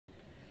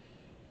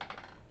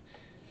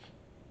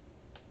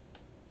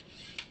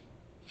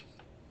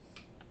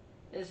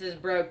This is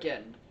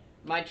broken.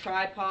 My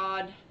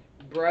tripod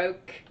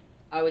broke.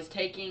 I was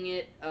taking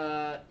it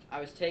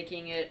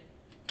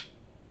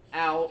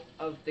out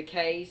of the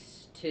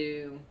case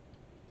to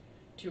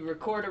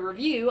record a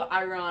review,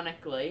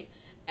 ironically,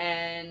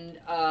 and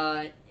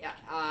I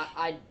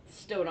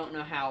still don't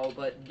know how,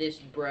 but this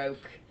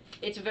broke.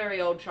 It's a very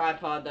old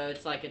tripod, though.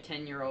 It's like a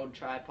 10-year-old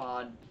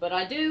tripod. But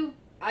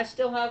I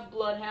still have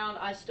Bloodhound.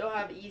 I still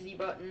have Easy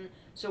Button.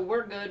 So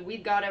we're good.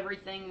 We've got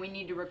everything we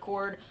need to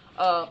record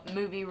a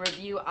movie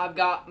review. I've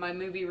got my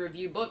movie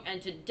review book.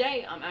 And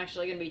today, I'm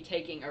actually going to be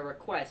taking a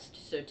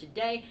request. So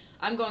today,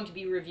 I'm going to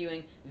be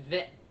reviewing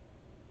Venom.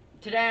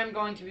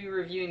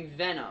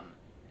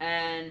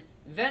 And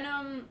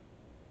Venom,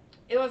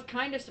 it was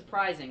kind of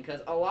surprising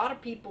because a lot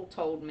of people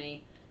told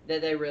me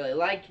that they really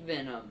liked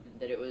Venom,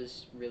 that it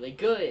was really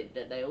good,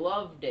 that they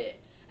loved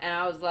it. And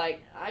I was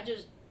like, I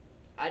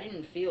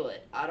didn't feel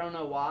it. I don't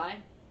know why.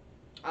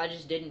 I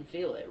just didn't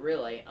feel it,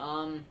 really.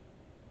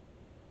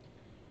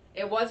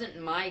 It wasn't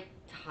my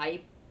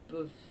type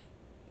of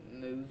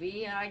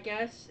movie, I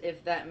guess,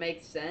 if that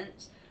makes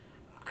sense.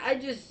 I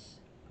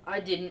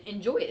didn't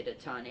enjoy it a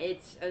ton.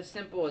 It's as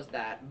simple as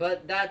that.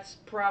 But that's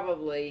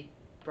probably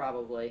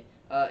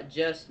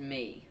just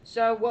me.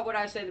 So what would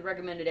I say the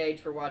recommended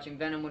age for watching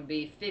Venom would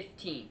be?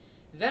 15.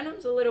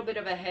 Venom's a little bit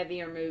of a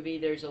heavier movie.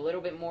 There's a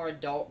little bit more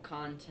adult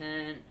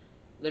content,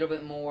 a little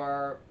bit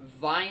more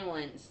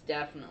violence,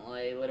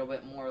 definitely, a little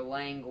bit more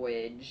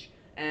language.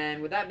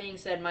 And with that being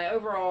said, my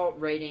overall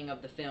rating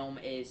of the film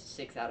is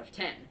 6 out of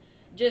 10.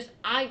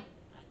 I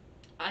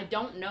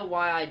don't know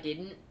why I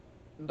didn't,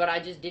 but I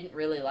just didn't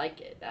really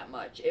like it that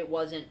much. It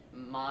wasn't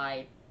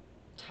my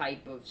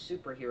type of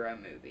superhero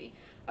movie.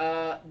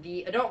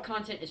 The adult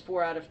content is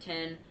 4 out of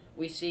 10.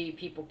 We see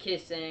people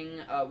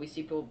kissing. We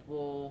see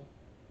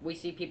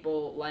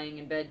people laying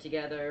in bed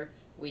together.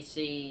 We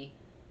see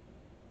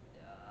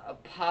a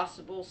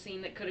possible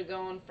scene that could have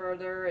gone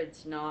further.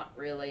 It's not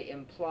really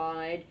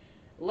implied.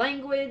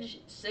 Language,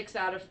 6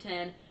 out of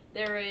 10.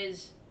 There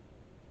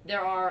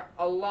are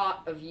a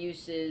lot of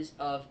uses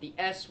of the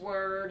S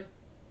word,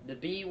 the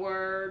B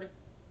word.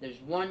 There's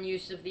one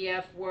use of the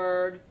F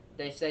word.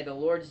 They say the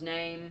Lord's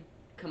name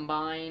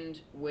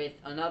combined with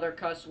another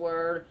cuss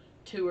word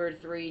 2 or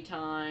 3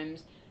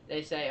 times.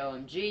 They say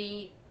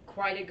OMG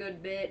quite a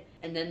good bit.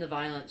 And then the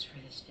violence for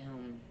this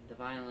film. The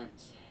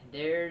violence.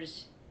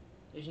 There's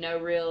no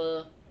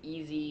real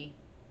easy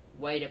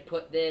way to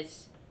put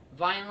this.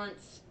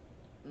 Violence,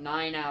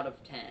 9 out of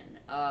 10.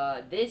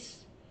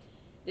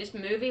 This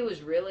movie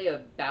was really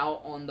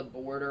about on the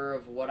border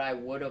of what I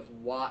would have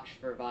watched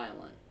for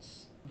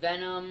violence.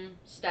 Venom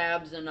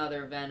stabs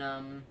another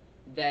Venom.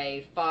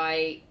 They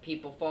fight,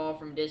 people fall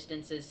from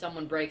distances,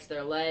 someone breaks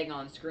their leg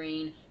on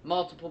screen,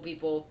 multiple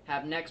people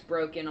have necks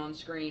broken on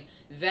screen.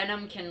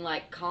 Venom can,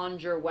 like,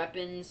 conjure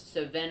weapons,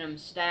 so Venom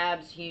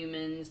stabs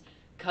humans,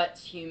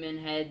 cuts human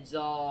heads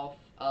off,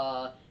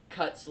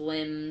 cuts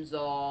limbs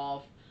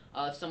off.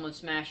 Someone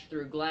smashed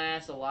through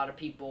glass, a lot of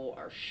people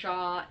are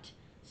shot.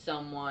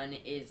 Someone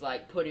is,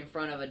 like, put in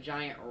front of a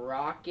giant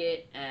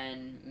rocket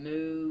and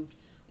moved.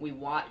 We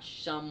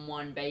watch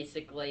someone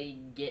basically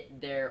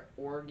get their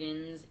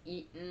organs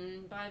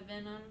eaten by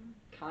Venom,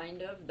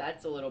 kind of.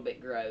 That's a little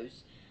bit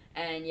gross.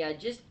 And yeah,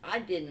 I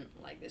didn't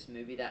like this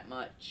movie that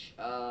much.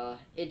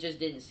 It just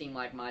didn't seem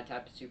like my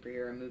type of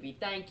superhero movie.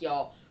 Thank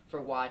y'all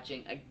for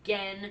watching.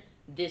 Again,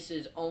 this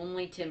is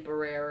only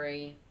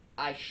temporary.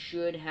 I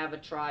should have a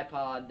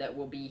tripod that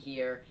will be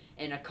here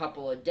in a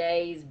couple of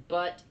days,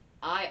 but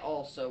I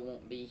also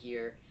won't be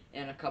here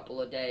in a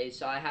couple of days,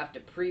 so I have to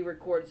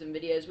pre-record some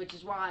videos, which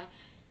is why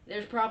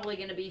there's probably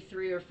going to be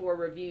 3 or 4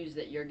 reviews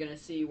that you're going to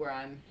see where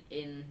I'm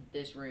in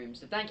this room.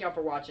 So thank y'all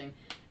for watching,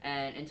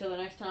 and until the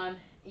next time,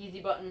 Easy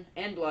Button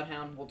and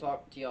Bloodhound, we'll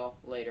talk to y'all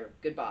later.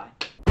 Goodbye.